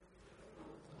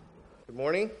Good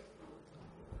morning.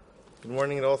 Good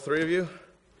morning to all three of you.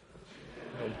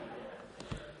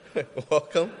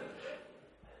 Welcome.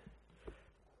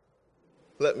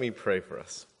 Let me pray for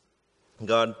us.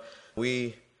 God,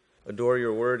 we adore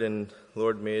your word, and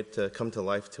Lord, may it come to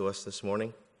life to us this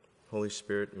morning. Holy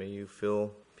Spirit, may you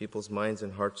fill people's minds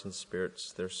and hearts and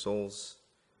spirits, their souls,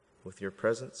 with your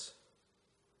presence.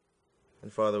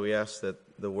 And Father, we ask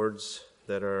that the words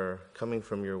that are coming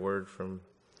from your word, from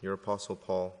your Apostle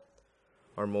Paul,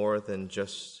 are more than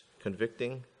just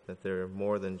convicting, that they're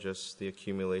more than just the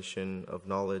accumulation of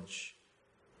knowledge,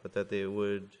 but that they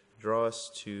would draw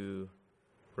us to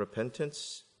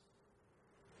repentance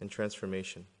and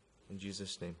transformation. In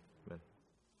Jesus' name, amen.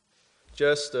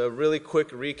 Just a really quick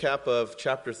recap of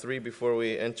chapter 3 before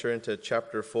we enter into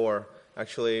chapter 4.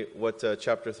 Actually, what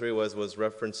chapter 3 was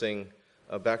referencing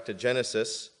back to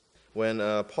Genesis, when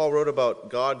Paul wrote about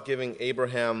God giving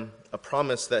Abraham a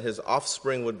promise that his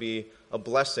offspring would be a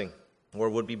blessing, or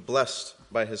would be blessed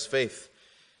by his faith.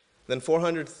 Then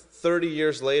 430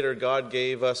 years later, God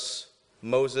gave us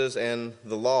Moses and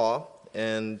the law,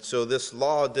 and so this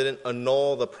law didn't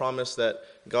annul the promise that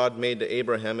God made to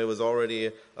Abraham. It was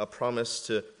already a promise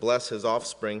to bless his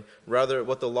offspring. Rather,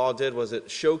 what the law did was it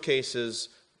showcases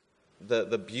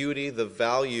the beauty, the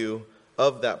value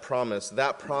of that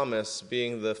promise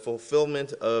being the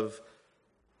fulfillment of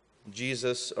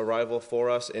Jesus' arrival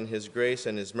for us in his grace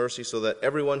and his mercy, so that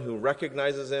everyone who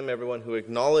recognizes him, everyone who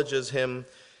acknowledges him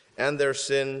and their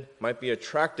sin might be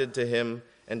attracted to him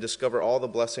and discover all the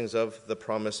blessings of the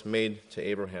promise made to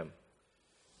Abraham.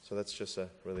 So that's just a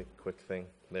really quick thing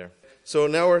there. So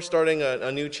now we're starting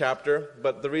a new chapter,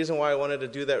 but the reason why I wanted to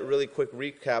do that really quick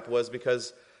recap was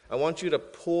because I want you to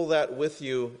pull that with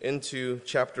you into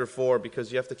chapter 4,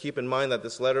 because you have to keep in mind that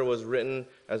this letter was written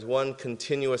as one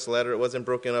continuous letter. It wasn't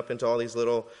broken up into all these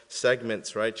little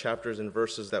segments, right? Chapters and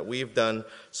verses that we've done.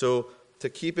 So to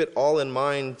keep it all in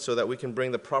mind so that we can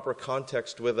bring the proper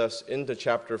context with us into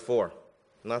chapter 4,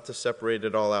 not to separate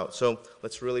it all out. So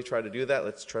let's really try to do that.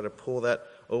 Let's try to pull that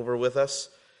over with us,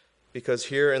 because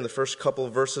here in the first couple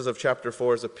of verses of chapter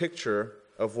 4 is a picture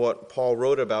of what Paul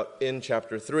wrote about in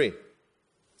chapter 3.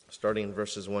 Starting in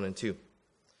verses 1 and 2.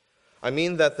 I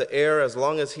mean that the heir, as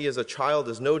long as he is a child,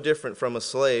 is no different from a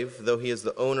slave, though he is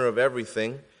the owner of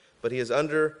everything, but he is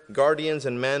under guardians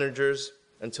and managers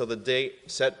until the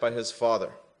date set by his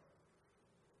father.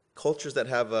 Cultures that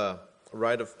have a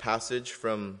rite of passage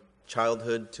from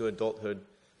childhood to adulthood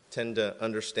tend to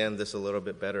understand this a little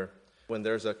bit better. When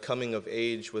there's a coming of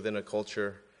age within a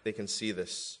culture, they can see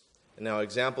this. And now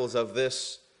examples of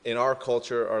this in our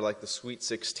culture are like the Sweet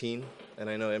 16,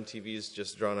 and I know MTV's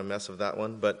just drawn a mess of that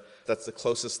one, but that's the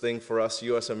closest thing for us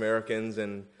U.S. Americans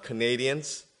and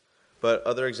Canadians. But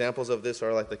other examples of this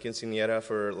are like the quinceañera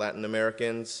for Latin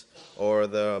Americans, or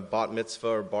the bat mitzvah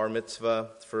or bar mitzvah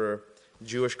for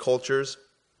Jewish cultures.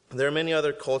 There are many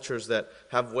other cultures that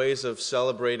have ways of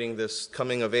celebrating this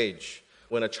coming of age,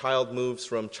 when a child moves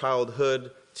from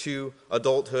childhood to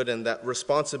adulthood, and that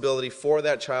responsibility for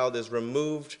that child is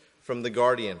removed from the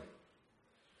guardian.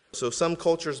 So some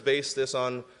cultures base this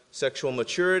on sexual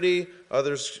maturity.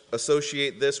 Others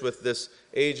associate this with this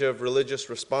age of religious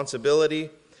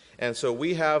responsibility. And so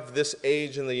we have this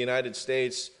age in the United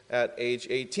States at age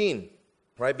 18,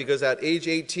 right? Because at age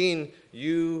 18,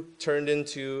 you turned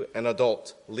into an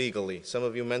adult legally. Some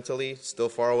of you mentally, still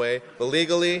far away, but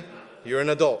legally, you're an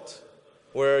adult.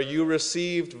 Where you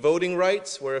received voting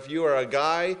rights, where if you are a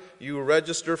guy, you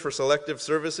register for selective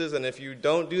services, and if you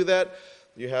don't do that,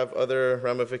 you have other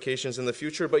ramifications in the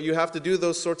future, but you have to do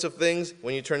those sorts of things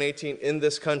when you turn 18 in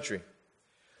this country.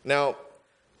 Now,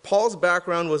 Paul's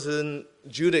background was in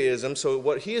Judaism, so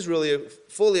what he is really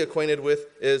fully acquainted with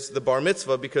is the bar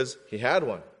mitzvah, because he had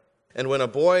one. And when a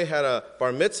boy had a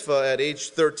bar mitzvah at age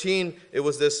 13, it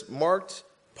was this marked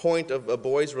point of a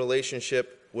boy's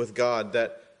relationship with God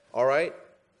that, all right,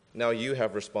 now you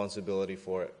have responsibility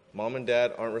for it. Mom and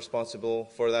dad aren't responsible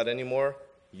for that anymore.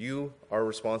 You are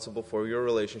responsible for your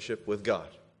relationship with God.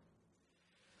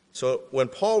 So when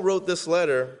Paul wrote this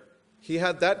letter, he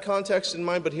had that context in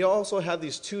mind, but he also had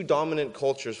these two dominant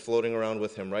cultures floating around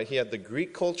with him, right? He had the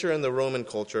Greek culture and the Roman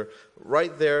culture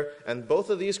right there, and both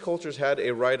of these cultures had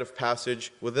a rite of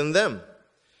passage within them.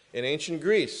 In ancient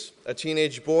Greece, a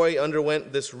teenage boy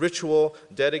underwent this ritual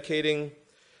dedicating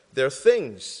their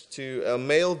things to a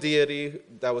male deity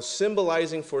that was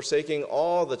symbolizing forsaking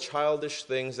all the childish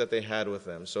things that they had with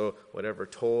them. So whatever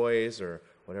toys or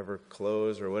whatever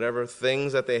clothes or whatever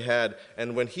things that they had.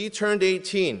 And when he turned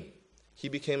 18, he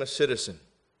became a citizen.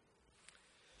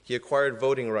 He acquired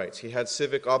voting rights. He had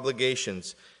civic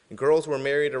obligations. Girls were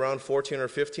married around 14 or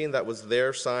 15. That was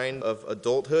their sign of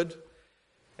adulthood.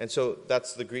 And so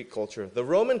that's the Greek culture. The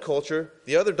Roman culture,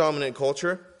 the other dominant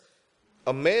culture,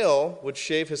 a male would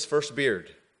shave his first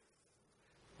beard.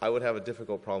 I would have a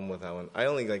difficult problem with that one. I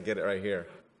only get it right here.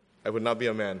 I would not be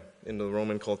a man in the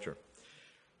Roman culture.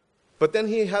 But then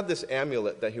he had this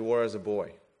amulet that he wore as a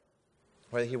boy.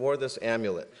 Right? He wore this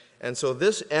amulet. And so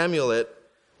this amulet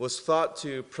was thought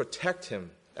to protect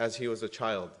him as he was a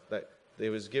child. That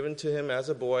it was given to him as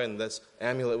a boy, and this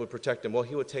amulet would protect him. Well,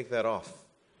 he would take that off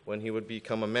when he would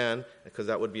become a man, because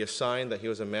that would be a sign that he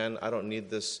was a man. I don't need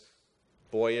this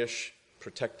boyish,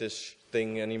 protectish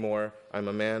thing anymore. I'm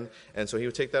a man. And so he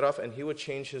would take that off, and he would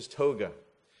change his toga.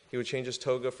 He would change his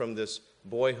toga from this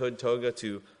boyhood toga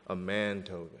to a man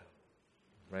toga.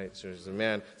 Right? So there's a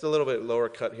man. It's a little bit lower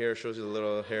cut here. Shows you the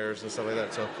little hairs and stuff like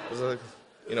that. So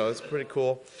it's pretty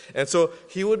cool. And so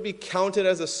he would be counted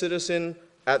as a citizen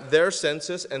at their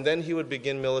census, and then he would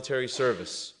begin military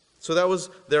service. So that was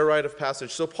their rite of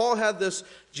passage. So Paul had this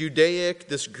Judaic,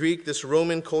 this Greek, this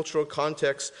Roman cultural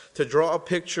context to draw a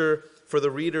picture for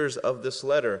the readers of this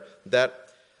letter that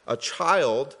a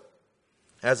child,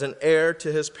 as an heir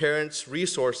to his parents'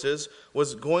 resources,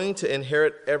 was going to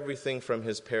inherit everything from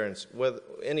his parents, whether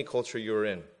any culture you're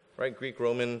in, right? Greek,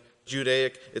 Roman,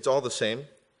 Judaic, it's all the same.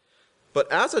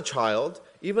 But as a child,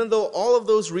 even though all of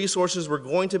those resources were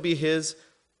going to be his,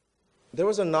 there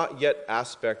was a not yet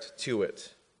aspect to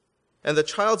it. And the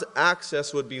child's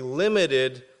access would be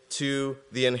limited to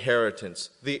the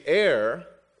inheritance. The heir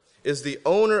is the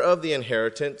owner of the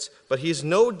inheritance, but he's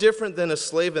no different than a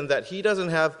slave in that he doesn't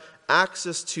have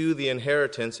access to the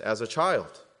inheritance as a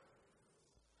child.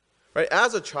 Right?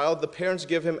 As a child, the parents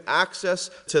give him access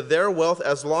to their wealth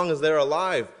as long as they're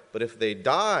alive. But if they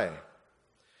die,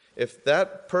 if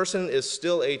that person is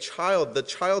still a child, the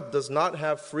child does not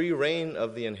have free reign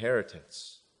of the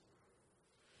inheritance.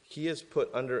 He is put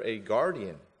under a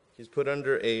guardian. He's put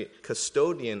under a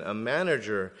custodian, a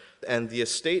manager, and the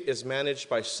estate is managed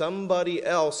by somebody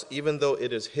else, even though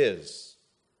it is his.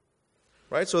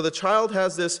 Right? So the child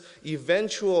has this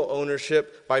eventual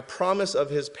ownership by promise of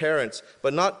his parents,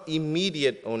 but not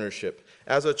immediate ownership.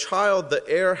 As a child, the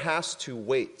heir has to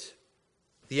wait.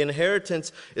 The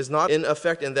inheritance is not in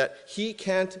effect in that he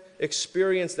can't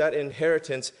experience that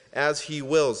inheritance as he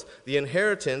wills. The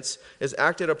inheritance is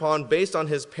acted upon based on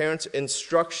his parents'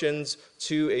 instructions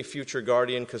to a future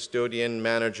guardian, custodian,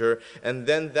 manager, and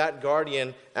then that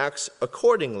guardian acts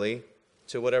accordingly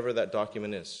to whatever that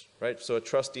document is, right? So a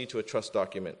trustee to a trust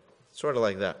document, sort of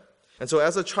like that. And so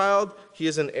as a child, he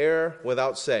is an heir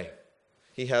without say.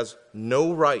 He has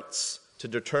no rights to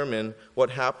determine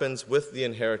what happens with the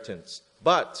inheritance.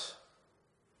 But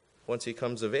once he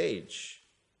comes of age,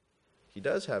 he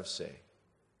does have say.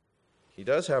 He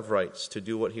does have rights to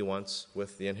do what he wants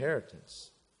with the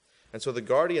inheritance. And so the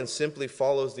guardian simply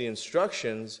follows the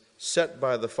instructions set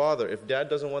by the father. If dad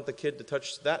doesn't want the kid to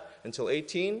touch that until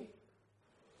 18,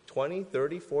 20,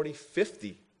 30, 40,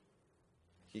 50,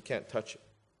 he can't touch it.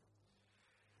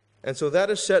 And so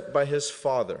that is set by his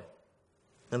father.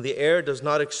 And the heir does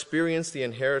not experience the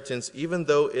inheritance, even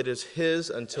though it is his,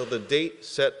 until the date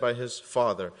set by his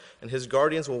father. And his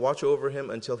guardians will watch over him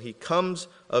until he comes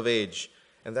of age.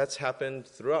 And that's happened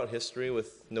throughout history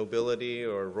with nobility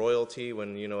or royalty.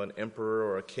 When, an emperor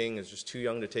or a king is just too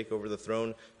young to take over the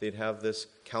throne, they'd have this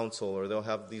council, or they'll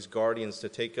have these guardians to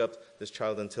take up this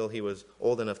child until he was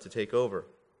old enough to take over.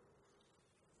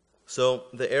 So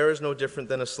the heir is no different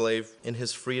than a slave in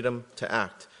his freedom to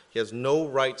act. He has no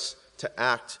rights to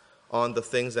act on the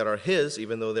things that are his,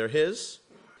 even though they're his,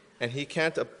 and he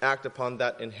can't act upon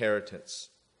that inheritance.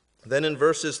 Then in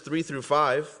verses 3 through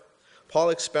 5, Paul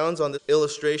expounds on this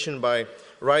illustration by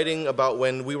writing about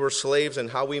when we were slaves and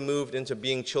how we moved into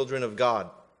being children of God.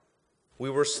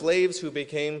 We were slaves who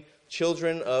became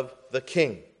children of the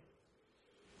King.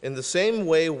 In the same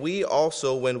way, we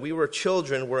also, when we were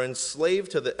children, were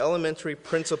enslaved to the elementary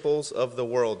principles of the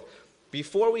world.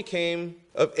 Before we came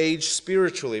of age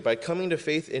spiritually, by coming to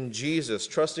faith in Jesus,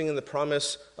 trusting in the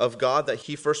promise of God that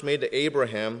he first made to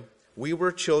Abraham, we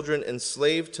were children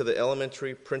enslaved to the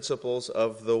elementary principles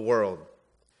of the world.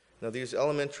 Now, these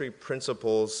elementary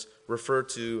principles refer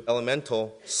to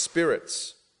elemental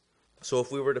spirits. So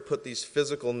if we were to put these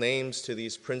physical names to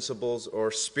these principles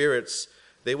or spirits,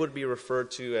 they would be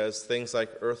referred to as things like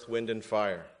earth, wind, and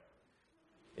fire.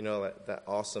 That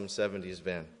awesome 70s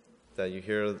band that you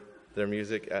hear their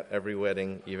music at every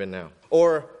wedding, even now.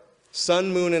 Or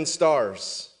sun, moon, and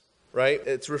stars, right?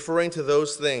 It's referring to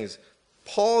those things.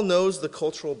 Paul knows the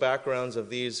cultural backgrounds of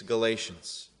these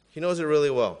Galatians. He knows it really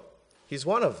well. He's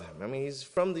one of them. He's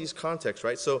from these contexts,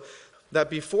 right? So that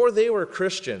before they were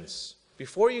Christians,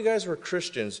 before you guys were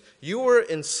Christians, you were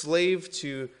enslaved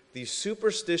to these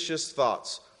superstitious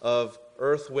thoughts of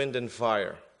earth, wind, and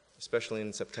fire, especially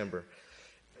in September.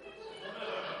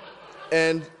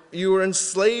 And you were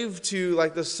enslaved to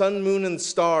like the sun, moon, and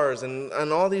stars and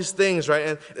all these things,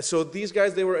 right? And so these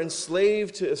guys, they were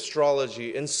enslaved to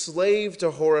astrology, enslaved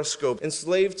to horoscope,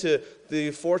 enslaved to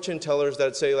the fortune tellers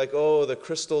that say like, oh, the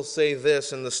crystals say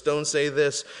this and the stones say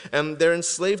this. And they're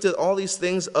enslaved to all these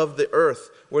things of the earth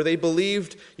where they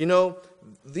believed,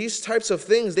 these types of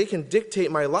things, they can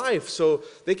dictate my life. So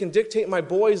they can dictate my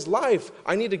boy's life.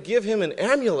 I need to give him an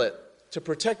amulet to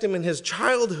protect him in his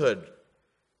childhood.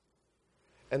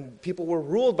 And people were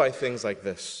ruled by things like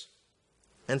this.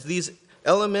 And these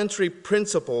elementary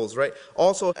principles, right,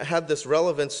 also had this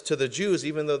relevance to the Jews,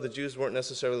 even though the Jews weren't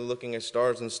necessarily looking at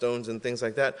stars and stones and things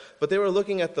like that. But they were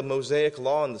looking at the Mosaic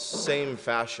law in the same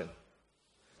fashion.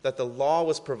 That the law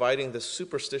was providing this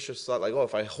superstitious thought, like, oh,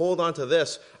 if I hold on to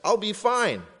this, I'll be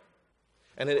fine.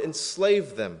 And it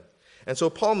enslaved them. And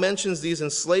so Paul mentions these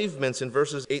enslavements in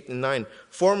verses 8 and 9.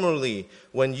 Formerly,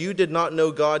 when you did not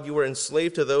know God, you were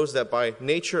enslaved to those that by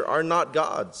nature are not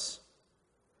gods.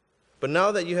 But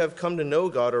now that you have come to know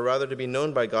God, or rather to be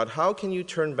known by God, how can you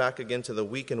turn back again to the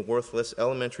weak and worthless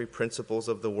elementary principles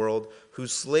of the world,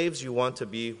 whose slaves you want to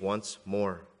be once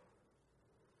more?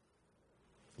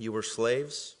 You were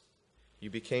slaves. You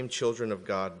became children of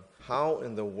God. How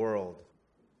in the world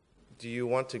do you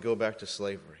want to go back to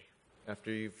slavery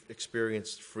after you've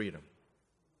experienced freedom?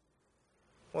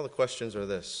 Well, the questions are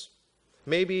this.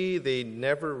 Maybe they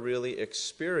never really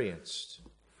experienced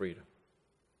freedom.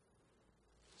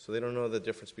 So they don't know the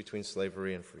difference between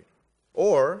slavery and freedom.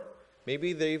 Or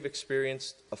maybe they've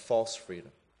experienced a false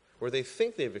freedom, where they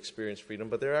think they've experienced freedom,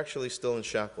 but they're actually still in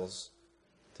shackles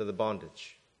to the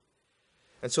bondage.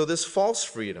 And so this false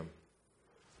freedom,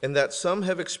 in that some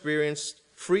have experienced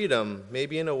freedom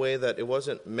maybe in a way that it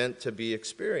wasn't meant to be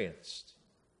experienced.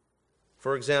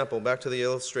 For example, back to the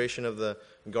illustration of the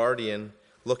guardian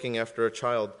looking after a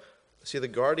child. See, the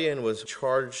guardian was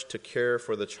charged to care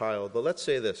for the child. But let's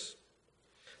say this,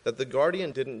 that the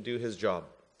guardian didn't do his job.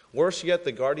 Worse yet,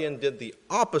 the guardian did the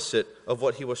opposite of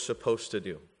what he was supposed to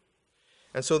do.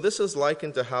 And so this is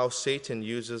likened to how Satan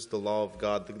uses the law of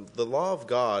God. The law of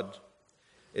God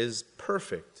is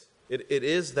perfect. It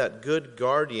is that good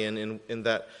guardian in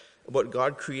that what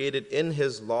God created in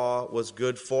his law was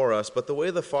good for us. But the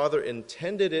way the Father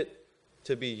intended it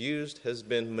to be used has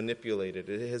been manipulated.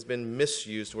 It has been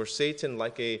misused, where Satan,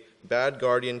 like a bad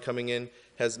guardian coming in,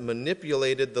 has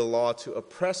manipulated the law to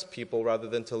oppress people rather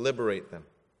than to liberate them.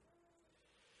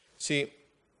 See,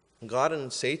 God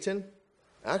and Satan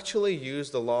actually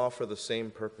use the law for the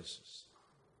same purposes.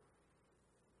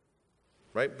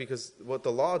 Right? Because what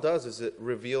the law does is it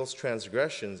reveals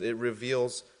transgressions. It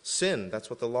reveals sin. That's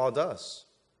what the law does.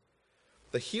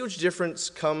 The huge difference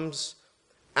comes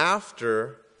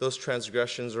after those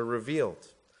transgressions are revealed.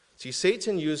 See,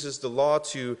 Satan uses the law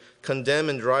to condemn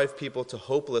and drive people to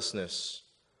hopelessness.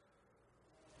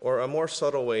 Or a more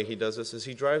subtle way he does this is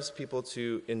he drives people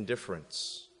to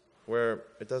indifference, where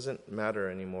it doesn't matter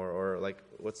anymore, or like,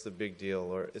 what's the big deal,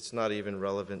 or it's not even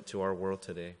relevant to our world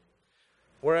today.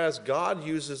 Whereas God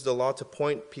uses the law to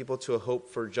point people to a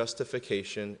hope for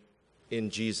justification in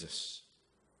Jesus.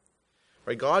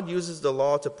 Right? God uses the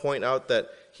law to point out that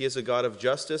he is a God of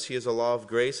justice, he is a law of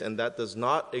grace, and that does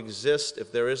not exist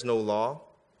if there is no law,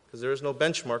 because there is no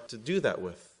benchmark to do that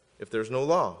with if there's no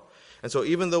law. And so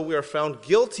even though we are found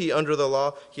guilty under the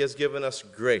law, he has given us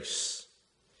grace.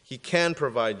 He can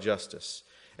provide justice.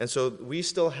 And so we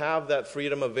still have that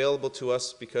freedom available to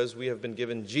us because we have been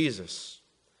given Jesus.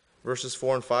 Verses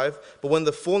 4 and 5. But when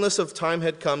the fullness of time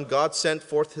had come, God sent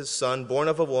forth his Son, born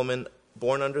of a woman,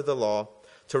 born under the law,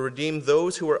 to redeem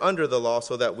those who were under the law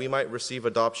so that we might receive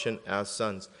adoption as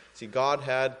sons. See, God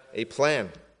had a plan.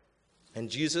 And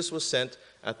Jesus was sent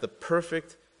at the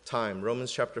perfect time.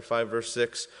 Romans chapter 5, verse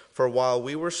 6. For while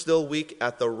we were still weak,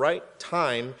 at the right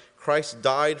time, Christ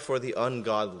died for the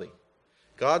ungodly.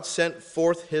 God sent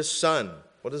forth his Son.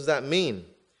 What does that mean?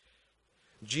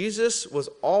 Jesus was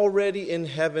already in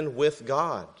heaven with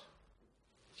God.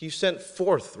 He sent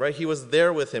forth, right? He was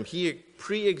there with him. He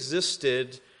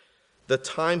pre-existed the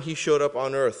time he showed up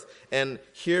on earth. And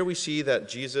here we see that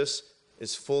Jesus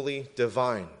is fully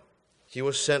divine. He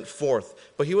was sent forth.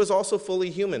 But he was also fully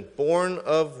human, born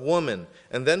of woman.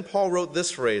 And then Paul wrote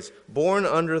this phrase, born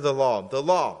under the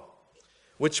law,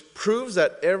 which proves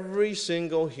that every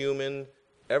single human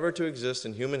ever to exist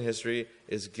in human history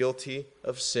is guilty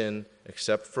of sin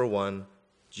except for one,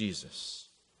 Jesus.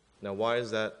 Now, why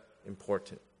is that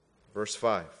important? Verse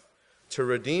 5. To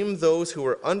redeem those who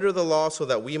were under the law so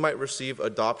that we might receive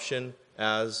adoption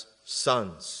as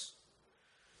sons.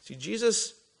 See,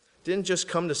 Jesus didn't just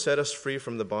come to set us free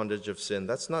from the bondage of sin.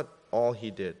 That's not all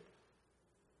he did.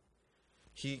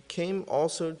 He came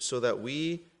also so that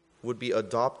we would be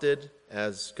adopted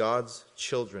as God's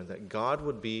children, that God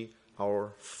would be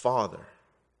our Father.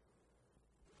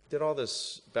 He did all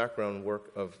this background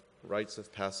work of rites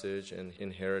of passage and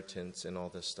inheritance and all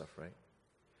this stuff, right?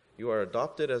 You are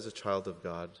adopted as a child of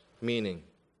God, meaning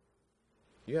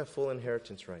you have full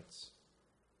inheritance rights.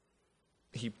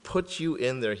 He put you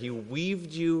in there. He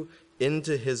weaved you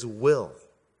into his will.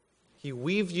 He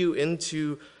weaved you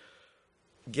into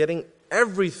getting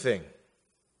everything.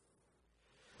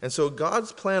 And so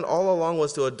God's plan all along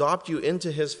was to adopt you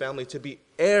into his family, to be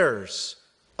heirs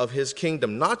of his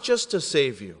kingdom, not just to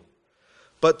save you,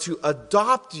 but to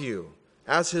adopt you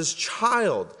as his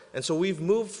child. And so we've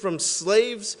moved from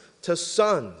slaves to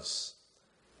sons,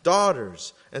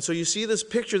 daughters. And so you see this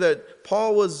picture that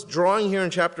Paul was drawing here in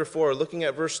chapter 4, looking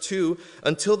at verse 2,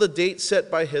 until the date set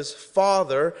by his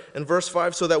father, and verse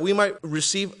 5, so that we might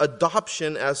receive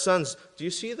adoption as sons. Do you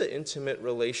see the intimate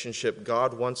relationship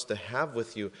God wants to have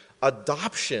with you?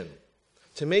 Adoption.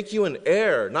 To make you an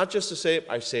heir, not just to say,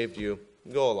 I saved you,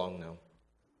 go along now.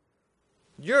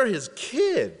 You're his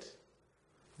kid.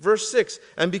 Verse 6,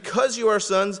 and because you are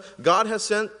sons, God has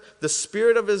sent the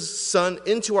Spirit of his Son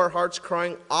into our hearts,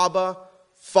 crying, Abba,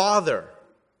 Father.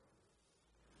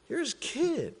 You're his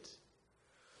kid.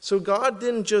 So God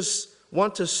didn't just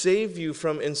want to save you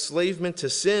from enslavement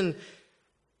to sin.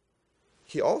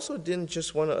 He also didn't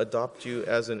just want to adopt you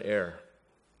as an heir.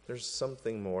 There's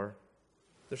something more.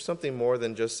 There's something more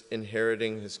than just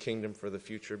inheriting his kingdom for the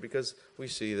future, because we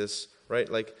see this, right?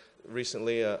 Like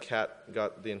recently a cat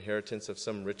got the inheritance of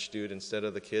some rich dude instead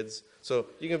of the kids. So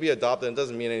you can be adopted, and it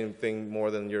doesn't mean anything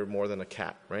more than you're more than a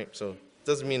cat, right? So it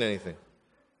doesn't mean anything.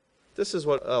 This is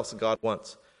what else God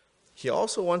wants. He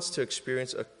also wants to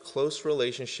experience a close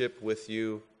relationship with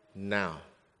you now.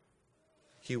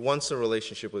 He wants a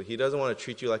relationship with you. He doesn't want to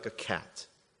treat you like a cat,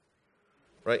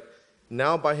 right?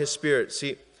 Now by his Spirit,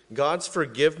 see, God's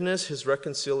forgiveness, his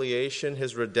reconciliation,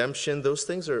 his redemption, those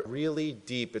things are really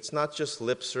deep. It's not just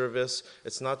lip service.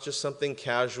 It's not just something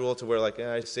casual to where like,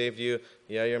 I saved you.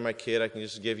 Yeah, you're my kid. I can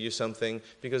just give you something.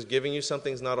 Because giving you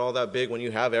something is not all that big when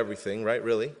you have everything, right?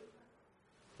 Really?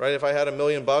 Right? If I had $1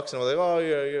 million and I was like, oh,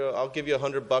 yeah, I'll give you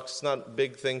 $100. It's not a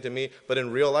big thing to me. But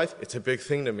in real life, it's a big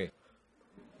thing to me.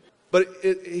 But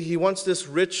he wants this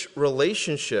rich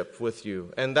relationship with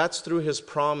you, and that's through his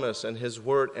promise and his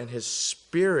word and his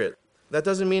Spirit. That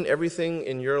doesn't mean everything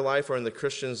in your life or in the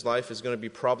Christian's life is going to be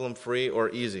problem-free or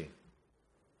easy.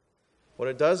 What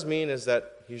it does mean is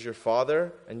that he's your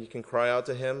Father, and you can cry out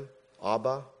to him,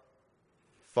 Abba,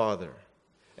 Father.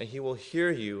 And he will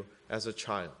hear you as a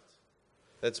child.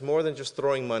 That's more than just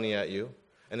throwing money at you,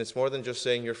 and it's more than just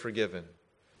saying you're forgiven.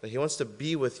 That he wants to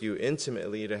be with you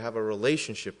intimately, to have a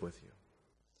relationship with you.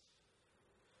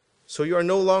 So you are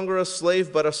no longer a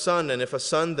slave, but a son, and if a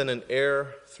son, then an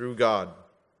heir through God.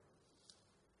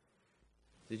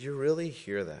 Did you really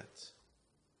hear that?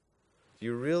 Do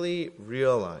you really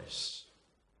realize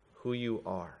who you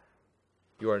are?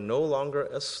 You are no longer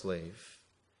a slave.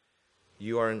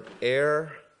 You are an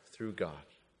heir through God.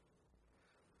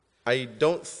 I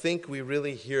don't think we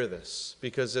really hear this,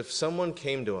 because if someone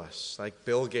came to us, like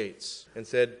Bill Gates, and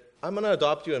said, I'm going to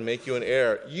adopt you and make you an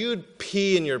heir, you'd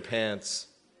pee in your pants.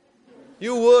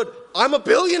 You would. I'm a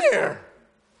billionaire.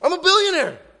 I'm a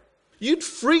billionaire. You'd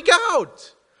freak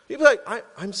out. You'd be like,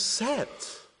 I'm set.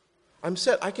 I'm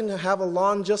set. I can have a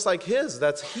lawn just like his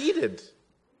that's heated.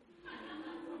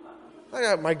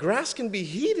 My grass can be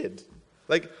heated.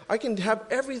 Like, I can have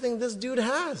everything this dude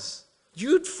has.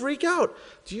 You'd freak out.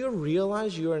 Do you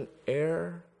realize you're an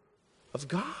heir of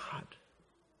God?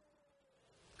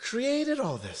 Created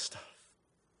all this stuff.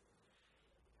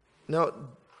 Now,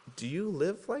 do you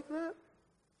live like that?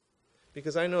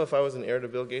 Because I know if I was an heir to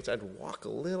Bill Gates, I'd walk a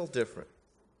little different.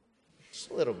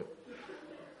 Just a little bit.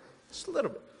 Just a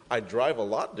little bit. I'd drive a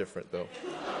lot different, though.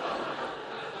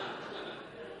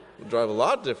 I'd drive a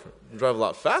lot different. I'd drive a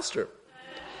lot faster.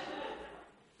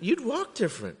 You'd walk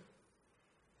different.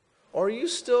 Or are you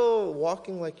still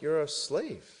walking like you're a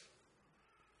slave?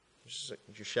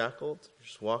 You're shackled, you're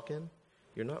just walking.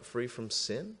 You're not free from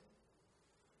sin.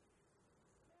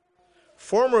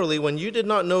 Formerly, when you did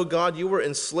not know God, you were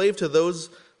enslaved to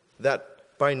those that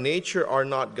by nature are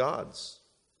not God's.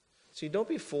 See, don't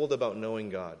be fooled about knowing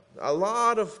God. A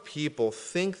lot of people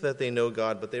think that they know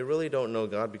God, but they really don't know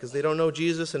God because they don't know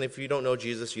Jesus, and if you don't know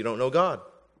Jesus, you don't know God.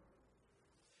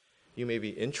 You may be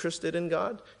interested in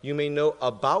God. You may know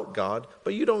about God,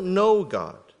 but you don't know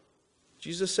God.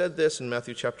 Jesus said this in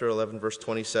Matthew chapter 11, verse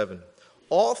 27.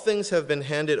 all things have been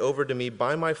handed over to me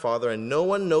by my Father, and no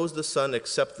one knows the Son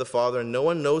except the Father, and no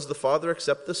one knows the Father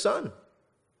except the Son,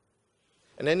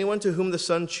 and anyone to whom the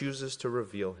Son chooses to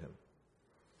reveal him.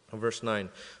 Verse 9,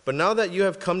 but now that you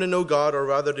have come to know God, or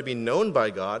rather to be known by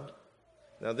God,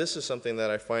 now this is something that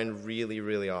I find really,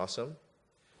 really awesome.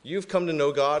 You've come to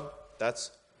know God,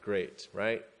 that's great,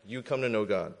 right? You come to know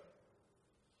God.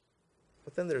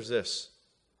 But then there's this.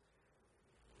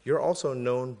 You're also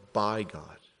known by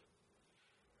God.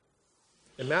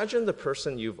 Imagine the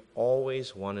person you've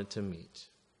always wanted to meet.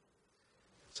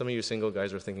 Some of you single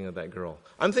guys are thinking of that girl.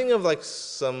 I'm thinking of like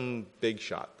some big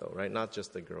shot though, right? Not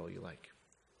just the girl you like.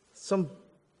 Some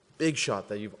big shot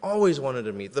that you've always wanted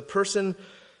to meet. The person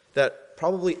that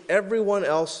probably everyone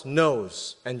else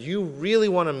knows, and you really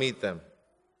want to meet them.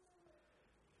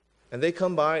 And they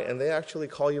come by and they actually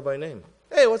call you by name.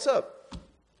 Hey, what's up?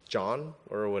 John,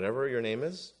 or whatever your name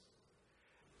is.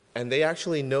 And they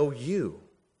actually know you.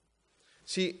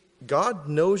 See, God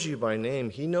knows you by name.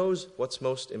 He knows what's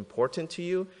most important to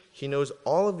you. He knows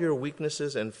all of your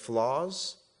weaknesses and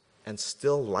flaws and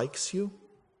still likes you.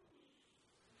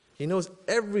 He knows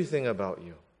everything about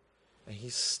you, and he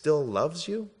still loves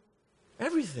you.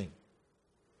 Everything.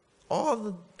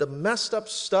 All the messed up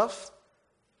stuff,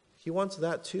 he wants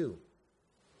that too.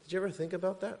 Did you ever think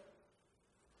about that?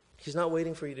 He's not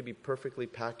waiting for you to be perfectly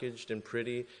packaged and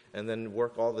pretty and then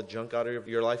work all the junk out of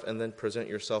your life and then present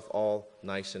yourself all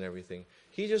nice and everything.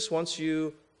 He just wants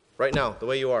you right now, the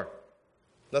way you are.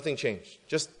 Nothing changed.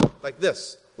 Just like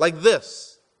this. Like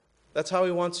this. That's how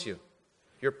he wants you.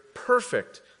 You're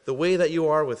perfect the way that you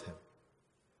are with him.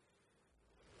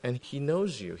 And he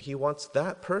knows you. He wants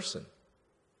that person.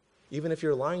 Even if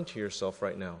you're lying to yourself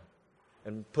right now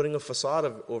and putting a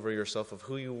facade over yourself of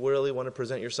who you really want to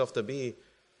present yourself to be,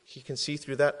 he can see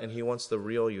through that, and he wants the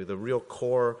real you, the real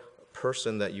core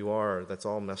person that you are that's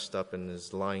all messed up and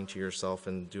is lying to yourself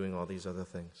and doing all these other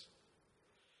things.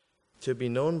 To be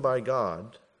known by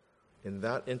God in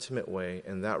that intimate way,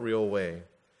 in that real way,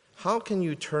 how can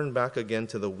you turn back again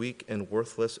to the weak and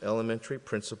worthless elementary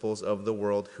principles of the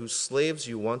world whose slaves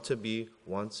you want to be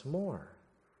once more?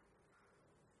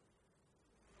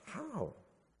 How?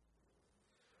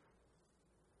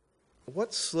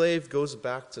 What slave goes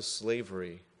back to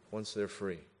slavery once they're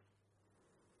free?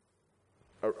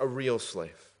 A real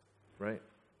slave, right?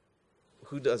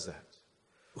 Who does that?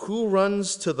 Who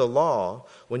runs to the law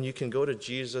when you can go to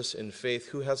Jesus in faith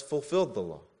who has fulfilled the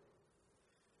law?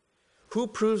 Who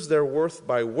proves their worth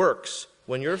by works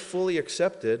when you're fully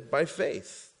accepted by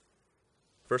faith?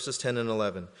 Verses 10 and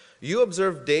 11. You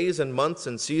observe days and months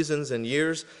and seasons and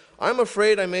years. I'm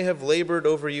afraid I may have labored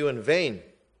over you in vain.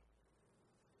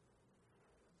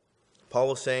 Paul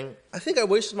was saying, I think I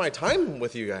wasted my time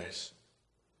with you guys.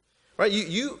 Right?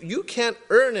 You can't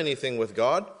earn anything with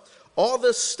God. All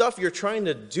this stuff you're trying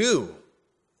to do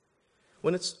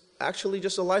when it's actually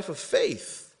just a life of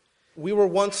faith. We were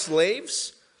once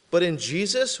slaves, but in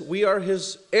Jesus, we are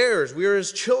his heirs. We are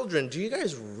his children. Do you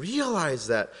guys realize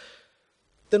that?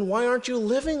 Then why aren't you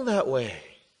living that way?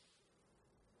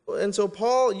 And so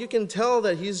Paul, you can tell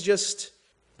that he's just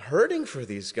hurting for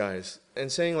these guys and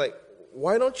saying, like,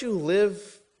 why don't you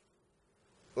live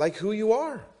like who you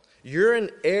are? You're an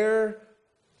heir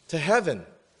to heaven,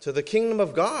 to the kingdom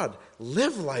of God.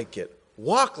 Live like it.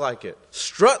 Walk like it.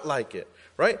 Strut like it.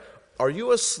 Right? Are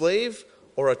you a slave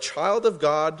or a child of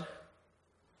God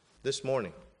this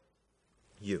morning?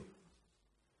 You.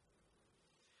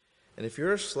 And if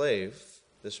you're a slave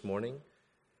this morning,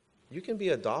 you can be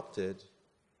adopted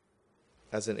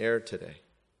as an heir today.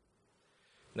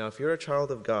 Now, if you're a child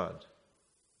of God,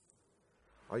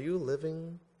 are you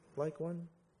living like one?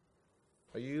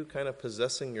 Are you kind of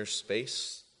possessing your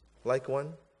space like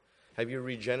one? Have you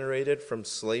regenerated from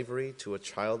slavery to a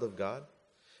child of God?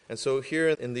 And so here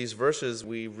in these verses,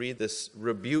 we read this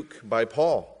rebuke by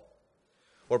Paul,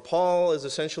 where Paul is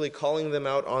essentially calling them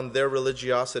out on their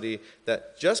religiosity,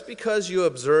 that just because you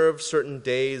observe certain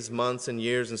days, months, and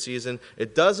years and seasons,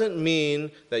 it doesn't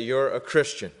mean that you're a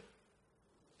Christian.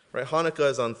 Right? Hanukkah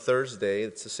is on Thursday.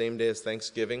 It's the same day as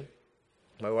Thanksgiving.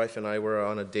 My wife and I were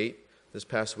on a date this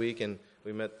past week, and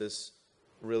we met this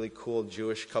really cool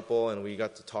Jewish couple, and we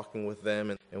got to talking with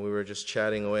them, and we were just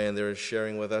chatting away, and they were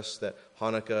sharing with us that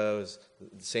Hanukkah was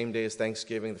the same day as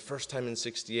Thanksgiving, the first time in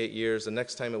 68 years. The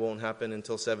next time it won't happen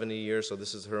until 70 years, so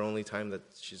this is her only time that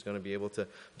she's going to be able to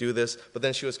do this. But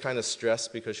then she was kind of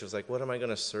stressed because she was like, what am I going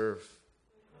to serve?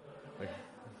 Like,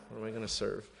 what am I going to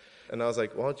serve? And I was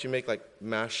like, why don't you make like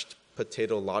mashed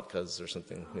potato latkes or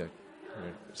something,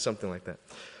 something like that.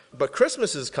 But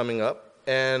Christmas is coming up,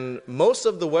 and most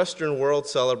of the Western world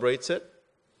celebrates it.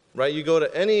 right? You go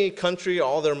to any country,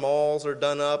 all their malls are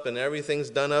done up and everything's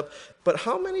done up. But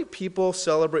how many people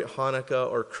celebrate Hanukkah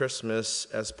or Christmas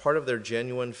as part of their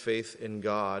genuine faith in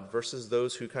God versus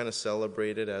those who kind of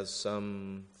celebrate it as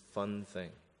some fun thing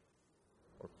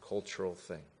or cultural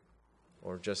thing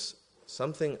or just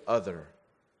something other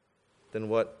than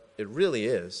what it really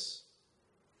is?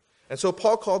 And so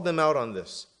Paul called them out on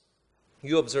this.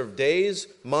 You observe days,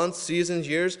 months, seasons,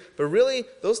 years, but really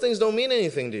those things don't mean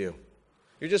anything to you.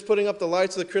 You're just putting up the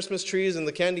lights of the Christmas trees and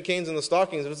the candy canes and the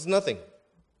stockings. It's nothing.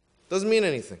 It doesn't mean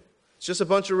anything. It's just a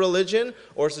bunch of religion,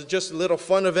 or it's just a little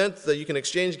fun event that you can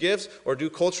exchange gifts or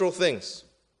do cultural things.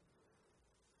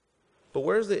 But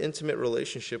where's the intimate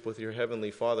relationship with your Heavenly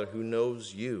Father who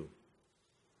knows you?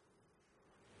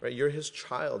 Right? You're His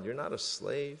child. You're not a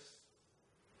slave.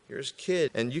 You're His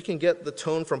kid. And you can get the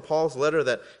tone from Paul's letter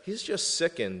that he's just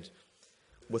sickened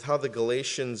with how the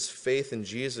Galatians' faith in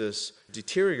Jesus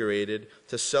deteriorated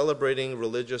to celebrating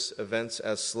religious events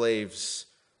as slaves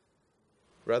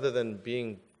rather than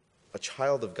being a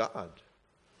child of God,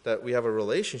 that we have a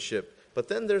relationship. But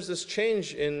then there's this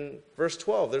change in verse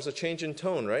 12. There's a change in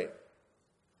tone, right?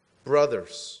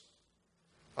 Brothers,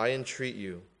 I entreat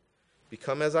you,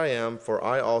 become as I am, for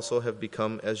I also have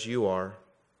become as you are.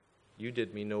 You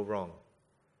did me no wrong.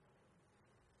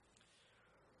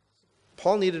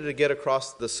 Paul needed to get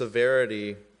across the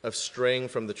severity of straying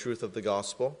from the truth of the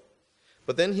gospel.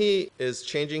 But then he is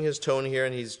changing his tone here,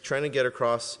 and he's trying to get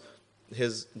across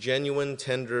his genuine,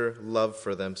 tender love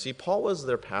for them. See, Paul was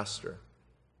their pastor.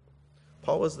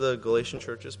 Paul was the Galatian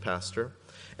church's pastor.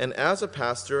 And as a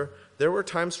pastor, there were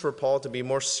times for Paul to be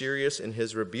more serious in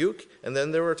his rebuke, and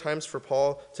then there were times for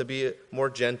Paul to be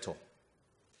more gentle.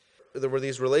 There were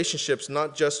these relationships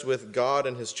not just with God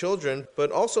and His children, but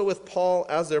also with Paul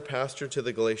as their pastor to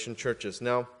the Galatian churches.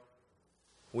 Now,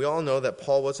 we all know that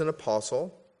Paul was an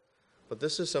apostle, but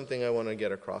this is something I want to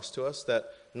get across to us, that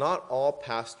not all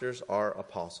pastors are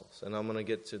apostles. And I'm going to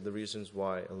get to the reasons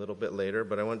why a little bit later,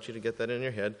 but I want you to get that in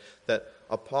your head, that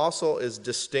apostle is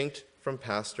distinct from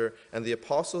pastor, and the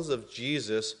apostles of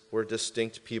Jesus were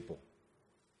distinct people.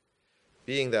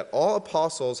 Being that all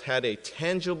apostles had a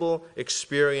tangible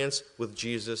experience with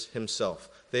Jesus Himself.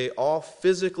 They all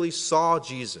physically saw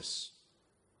Jesus.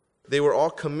 They were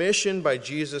all commissioned by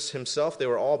Jesus Himself. They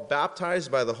were all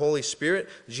baptized by the Holy Spirit.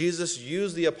 Jesus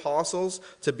used the apostles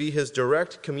to be His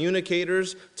direct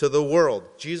communicators to the world.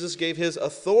 Jesus gave His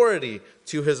authority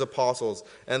to His apostles.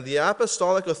 And the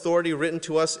apostolic authority written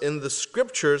to us in the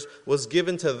Scriptures was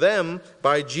given to them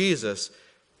by Jesus.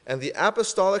 And the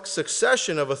apostolic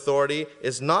succession of authority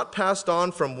is not passed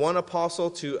on from one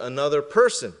apostle to another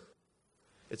person.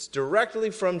 It's directly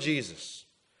from Jesus.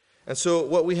 And so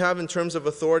what we have in terms of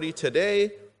authority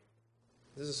today,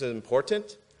 this is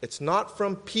important, it's not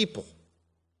from people.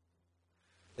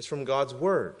 It's from God's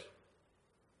Word.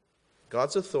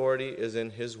 God's authority is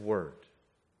in His Word.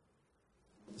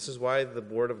 This is why the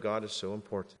Word of God is so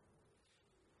important.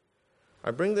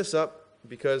 I bring this up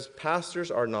because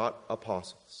pastors are not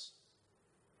apostles.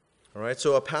 All right,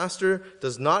 so a pastor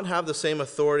does not have the same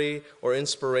authority or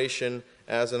inspiration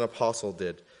as an apostle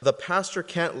did. The pastor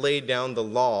can't lay down the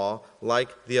law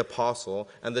like the apostle,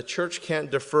 and the church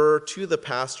can't defer to the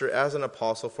pastor as an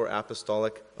apostle for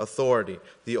apostolic authority.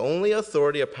 The only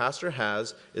authority a pastor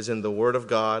has is in the Word of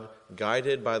God,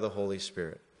 guided by the Holy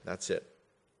Spirit. That's it.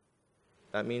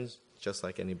 That means just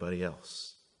like anybody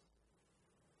else.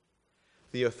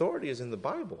 The authority is in the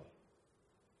Bible.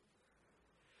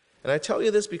 And I tell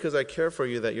you this because I care for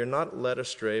you, that you're not led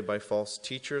astray by false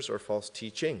teachers or false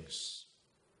teachings.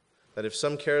 That if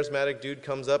some charismatic dude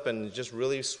comes up and just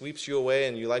really sweeps you away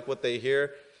and you like what they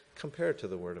hear, compare it to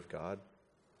the Word of God.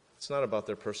 It's not about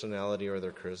their personality or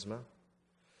their charisma.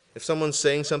 If someone's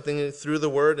saying something through the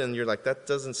Word and you're like, that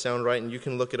doesn't sound right, and you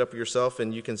can look it up yourself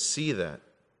and you can see that.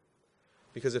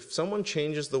 Because if someone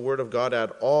changes the Word of God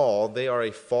at all, they are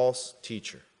a false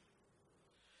teacher.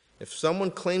 If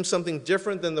someone claims something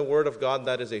different than the Word of God,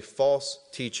 that is a false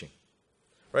teaching.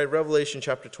 Right? Revelation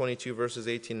chapter 22, verses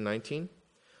 18 and 19.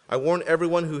 I warn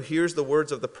everyone who hears the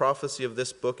words of the prophecy of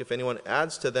this book. If anyone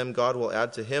adds to them, God will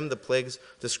add to him the plagues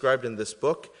described in this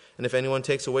book. And if anyone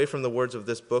takes away from the words of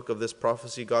this book, of this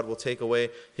prophecy, God will take away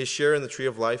his share in the tree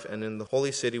of life and in the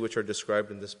holy city which are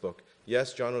described in this book.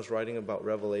 Yes, John was writing about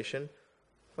Revelation.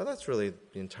 Well, that's really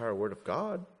the entire Word of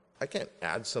God. I can't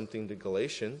add something to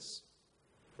Galatians.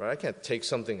 Right? I can't take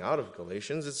something out of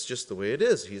Galatians. It's just the way it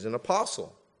is. He's an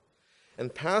apostle.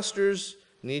 And pastors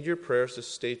need your prayers to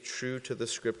stay true to the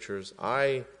Scriptures.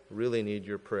 I really need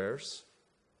your prayers.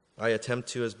 I attempt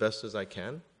to as best as I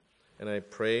can, and I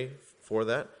pray for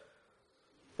that.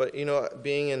 But,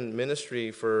 being in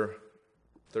ministry for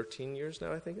 13 years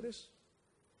now, I think it is.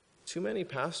 Too many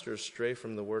pastors stray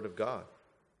from the Word of God.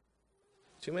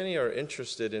 Too many are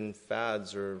interested in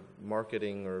fads or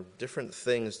marketing or different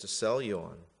things to sell you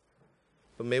on.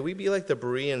 But may we be like the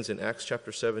Bereans in Acts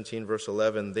chapter 17, verse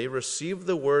 11. They received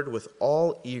the word with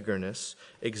all eagerness,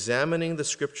 examining the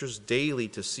Scriptures daily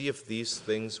to see if these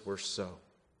things were so.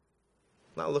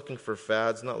 Not looking for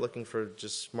fads, not looking for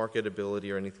just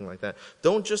marketability or anything like that.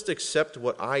 Don't just accept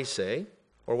what I say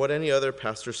or what any other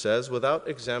pastor says without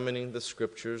examining the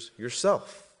Scriptures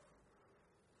yourself.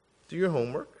 Do your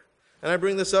homework. And I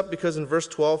bring this up because in verse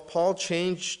 12, Paul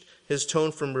changed his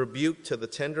tone from rebuke to the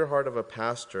tender heart of a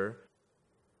pastor.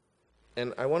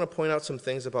 And I want to point out some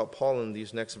things about Paul in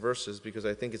these next verses because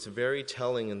I think it's very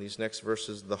telling in these next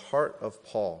verses, the heart of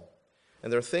Paul.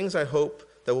 And there are things I hope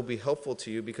that will be helpful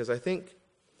to you because I think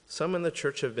some in the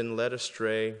church have been led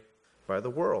astray by the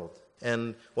world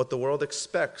and what the world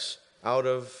expects out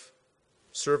of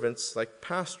servants like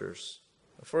pastors.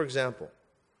 For example,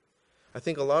 I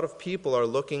think a lot of people are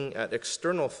looking at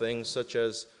external things such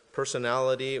as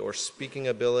personality or speaking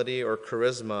ability or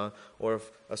charisma, or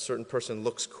if a certain person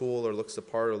looks cool or looks the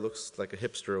part or looks like a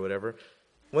hipster or whatever,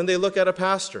 when they look at a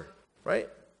pastor, right?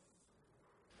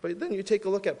 But then you take a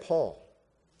look at Paul,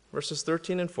 verses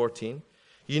 13 and 14.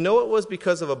 You know it was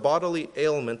because of a bodily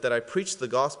ailment that I preached the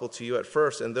gospel to you at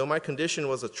first, and though my condition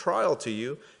was a trial to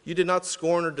you, you did not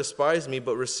scorn or despise me,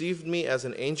 but received me as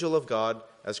an angel of God,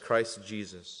 as Christ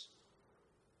Jesus.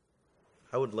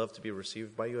 I would love to be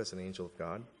received by you as an angel of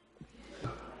God.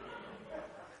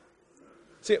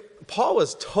 See, Paul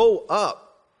was toe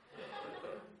up,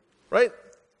 right?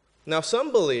 Now,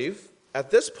 some believe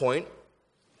at this point,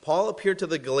 Paul appeared to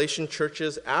the Galatian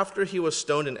churches after he was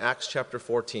stoned in Acts chapter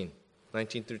 14,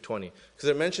 19 through 20. Because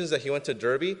it mentions that he went to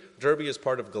Derbe. Derbe is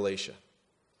part of Galatia.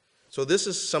 So this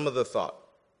is some of the thought.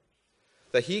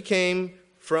 That he came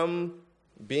from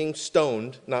being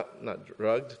stoned, not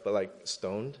drugged, but like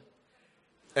stoned.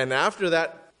 And after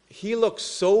that, he looked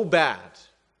so bad,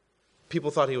 people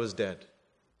thought he was dead.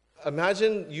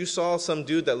 Imagine you saw some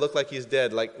dude that looked like he's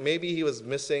dead. Like maybe he was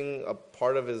missing a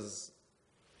part of his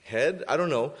head. I don't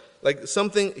know. Like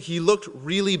something, he looked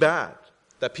really bad,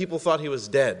 that people thought he was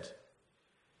dead.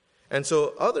 And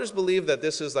so others believe that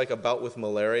this is like a bout with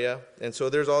malaria. And so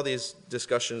there's all these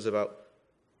discussions about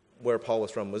where Paul was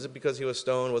from. Was it because he was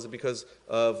stoned? Was it because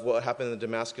of what happened in the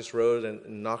Damascus Road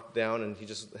and knocked down and he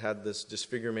just had this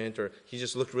disfigurement? Or he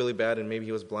just looked really bad and maybe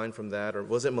he was blind from that? Or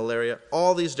was it malaria?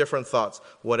 All these different thoughts.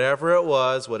 Whatever it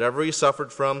was, whatever he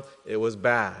suffered from, it was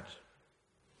bad.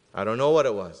 I don't know what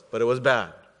it was, but it was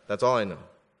bad. That's all I know.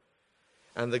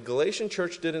 And the Galatian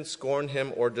church didn't scorn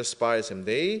him or despise him.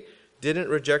 They didn't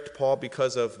reject Paul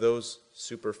because of those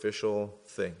superficial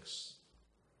things.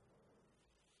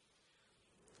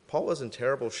 Paul was in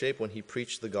terrible shape when he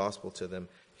preached the gospel to them.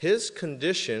 His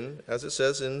condition, as it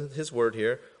says in his word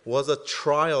here, was a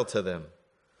trial to them.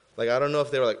 Like, I don't know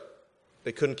if they were like,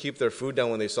 they couldn't keep their food down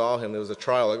when they saw him. It was a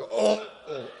trial. Like,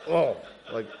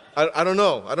 Like, I don't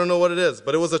know. I don't know what it is.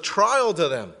 But it was a trial to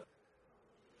them.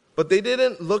 But they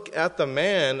didn't look at the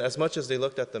man as much as they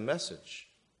looked at the message.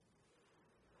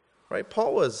 Right?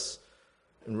 Paul was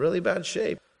in really bad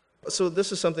shape. So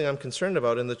this is something I'm concerned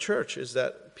about in the church, is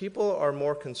that people are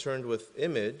more concerned with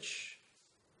image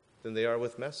than they are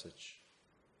with message.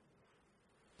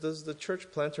 Does the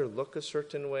church planter look a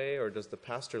certain way, or does the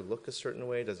pastor look a certain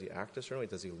way? Does he act a certain way?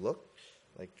 Does he look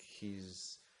like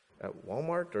he's at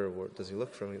Walmart, or where does he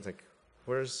look from? He's like,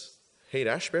 where's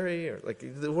Haight-Ashbury? Or like,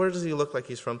 where does he look like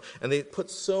he's from? And they put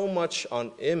so much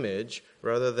on image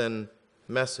rather than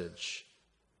message.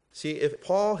 See, if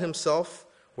Paul himself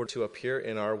were to appear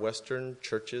in our Western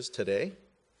churches today,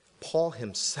 Paul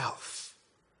himself,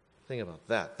 think about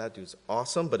that. That dude's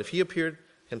awesome. But if he appeared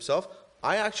himself,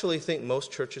 I actually think most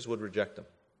churches would reject him,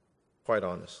 quite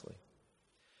honestly.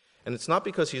 And it's not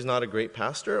because he's not a great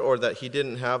pastor or that he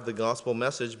didn't have the gospel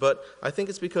message, but I think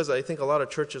it's because I think a lot of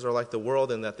churches are like the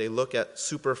world in that they look at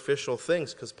superficial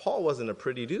things, because Paul wasn't a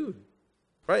pretty dude,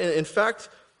 right? In fact,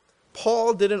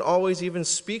 Paul didn't always even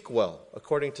speak well,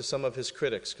 according to some of his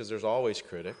critics, because there's always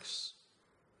critics.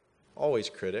 Always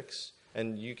critics.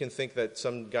 And you can think that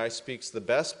some guy speaks the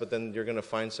best, but then you're going to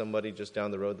find somebody just down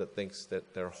the road that thinks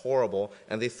that they're horrible.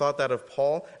 And they thought that of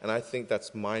Paul, and I think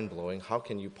that's mind-blowing. How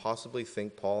can you possibly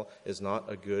think Paul is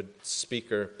not a good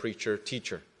speaker, preacher,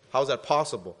 teacher? How is that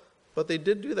possible? But they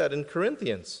did do that in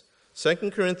Corinthians.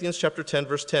 2 Corinthians chapter 10,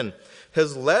 verse 10.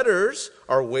 His letters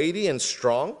are weighty and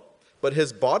strong, but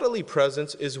his bodily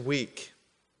presence is weak,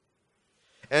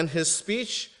 and his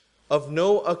speech of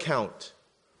no account.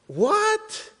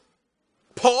 What?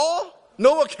 Paul?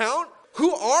 No account?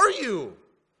 Who are you?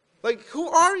 Like, who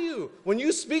are you? When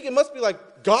you speak, it must be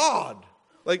like God.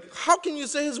 Like, how can you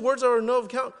say his words are of no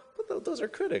account? But those are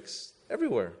critics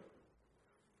everywhere.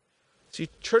 See,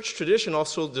 church tradition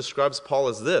also describes Paul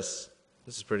as this.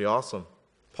 This is pretty awesome.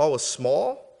 Paul was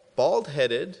small,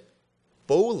 bald-headed,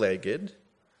 bow-legged,